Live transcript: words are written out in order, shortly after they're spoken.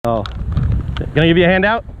So, can I give you a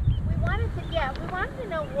handout? We wanted to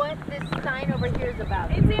know what this sign over here is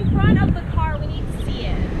about. It's in front of the car. We need to see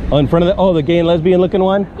it. Oh, in front of the, the gay and lesbian looking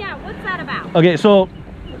one? Yeah, what's that about? Okay, so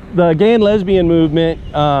the gay and lesbian movement,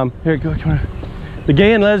 here, go, come on. The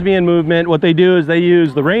gay and lesbian movement, what they do is they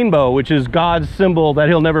use the rainbow, which is God's symbol that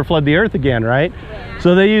he'll never flood the earth again, right? Yeah.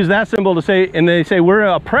 So they use that symbol to say, and they say we're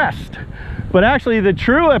oppressed. But actually the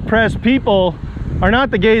true oppressed people are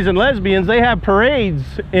not the gays and lesbians. They have parades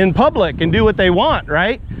in public and do what they want,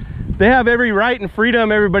 right? They have every right and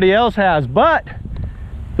freedom everybody else has. But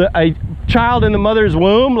a child in the mother's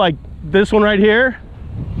womb, like this one right here,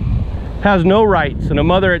 has no rights, and a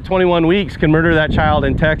mother at 21 weeks can murder that child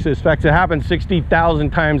in Texas. In fact, it happens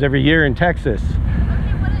 60,000 times every year in Texas.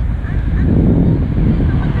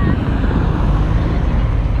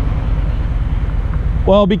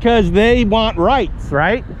 Well, because they want rights,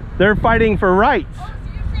 right? They're fighting for rights. Oh, so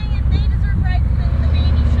you're saying if they deserve rights, then the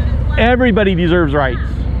baby shouldn't want. Everybody deserves rights.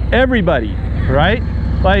 Everybody, right?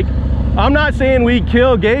 Like, I'm not saying we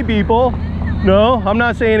kill gay people. No, I'm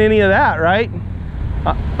not saying any of that, right?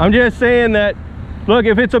 I'm just saying that, look,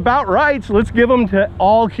 if it's about rights, let's give them to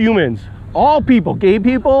all humans, all people. Gay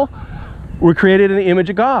people were created in the image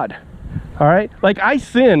of God. All right, like I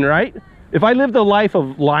sin, right? If I lived a life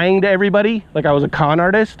of lying to everybody, like I was a con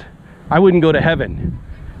artist, I wouldn't go to heaven,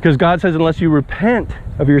 because God says unless you repent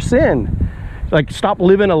of your sin, like stop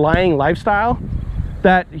living a lying lifestyle,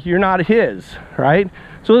 that you're not his, right?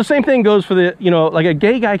 So the same thing goes for the, like a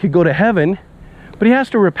gay guy could go to heaven, but he has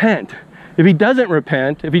to repent. If he doesn't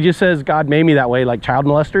repent, if he just says, God made me that way, like child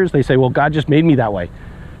molesters, they say, well, God just made me that way,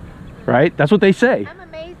 right? That's what they say. I'm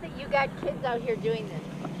amazed that you got kids out here doing this.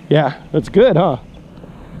 Yeah, that's good, huh?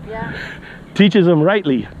 Yeah. Teaches them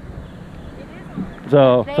rightly.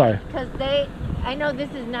 So, sorry. Because I know this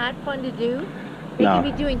is not fun to do. They No.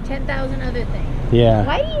 could be doing 10,000 other things. Yeah.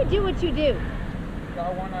 Why do you do what you do?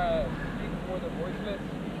 Y'all want to speak for the voiceless?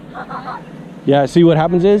 Yeah, see what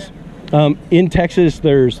happens is, in Texas,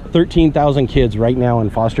 there's 13,000 kids right now in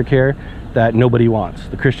foster care that nobody wants.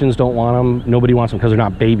 The Christians don't want them. Nobody wants them because they're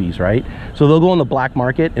not babies, right? So they'll go on the black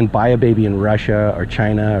market and buy a baby in Russia or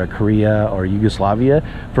China or Korea or Yugoslavia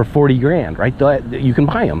for 40 grand, right? You can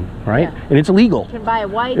buy them, right? Yeah. And it's legal. You can buy a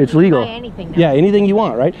white. It's you can legal. buy anything now. Yeah, anything you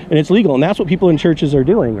want, right? And it's legal, and that's what people in churches are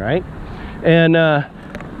doing, right? And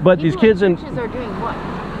but these kids in churches are doing what?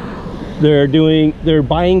 they're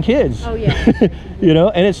buying kids. Oh yeah.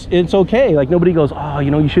 And it's okay. Like nobody goes, oh,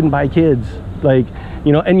 you shouldn't buy kids. Like,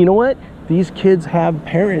 and you know what? These kids have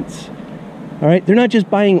parents. All right, they're not just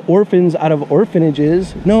buying orphans out of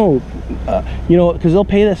orphanages. No, because they'll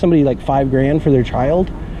pay somebody like $5 grand for their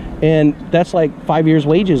child, and that's like 5 years'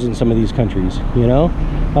 wages in some of these countries.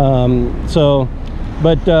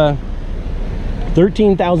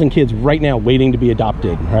 13,000 kids right now waiting to be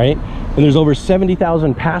adopted, right? And there's over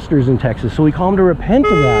 70,000 pastors in Texas, so we call them to repent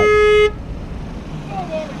of that.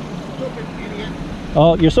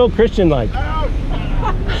 Oh, you're so Christian-like.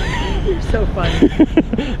 You're so funny. What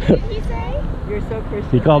did he say? You're so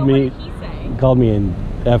Christian. He called me. What did he say? He called me an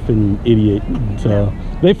effing idiot. So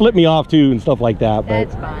they flip me off too and stuff like that. But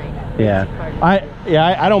That's fine.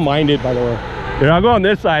 yeah, I don't mind it, by the way. Here, I'll go on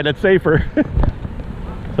this side. That's safer.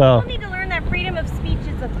 So. People need to learn that freedom of speech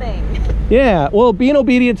is a thing. Yeah, well, being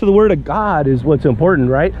obedient to the word of God is what's important,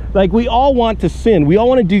 right? Like we all want to sin. We all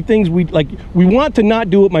want to do things we want to not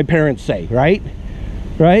do what my parents say, right?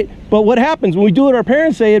 Right? But what happens when we do what our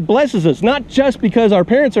parents say? It blesses us, not just because our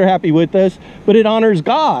parents are happy with us, but it honors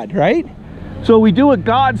God, right? So we do what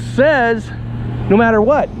God says no matter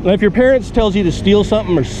what. If your parents tells you to steal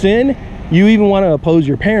something or sin, you even want to oppose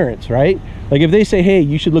your parents, right? Like if they say, hey,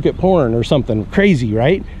 you should look at porn or something crazy,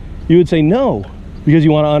 right? You would say no, because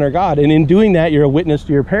you want to honor God. And in doing that, you're a witness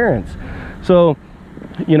to your parents. So,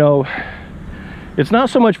 it's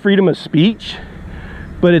not so much freedom of speech,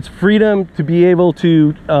 but it's freedom to be able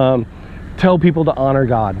to tell people to honor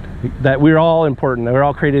God, that we're all important, that we're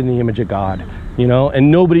all created in the image of God,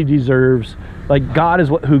 and nobody deserves, like God is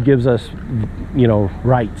who gives us,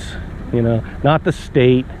 rights, not the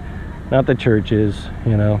state, not the churches,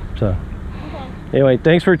 so. Okay. Anyway,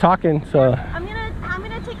 thanks for talking. So I'm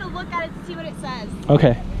gonna take a look at it to see what it says.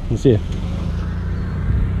 okay, let's see it.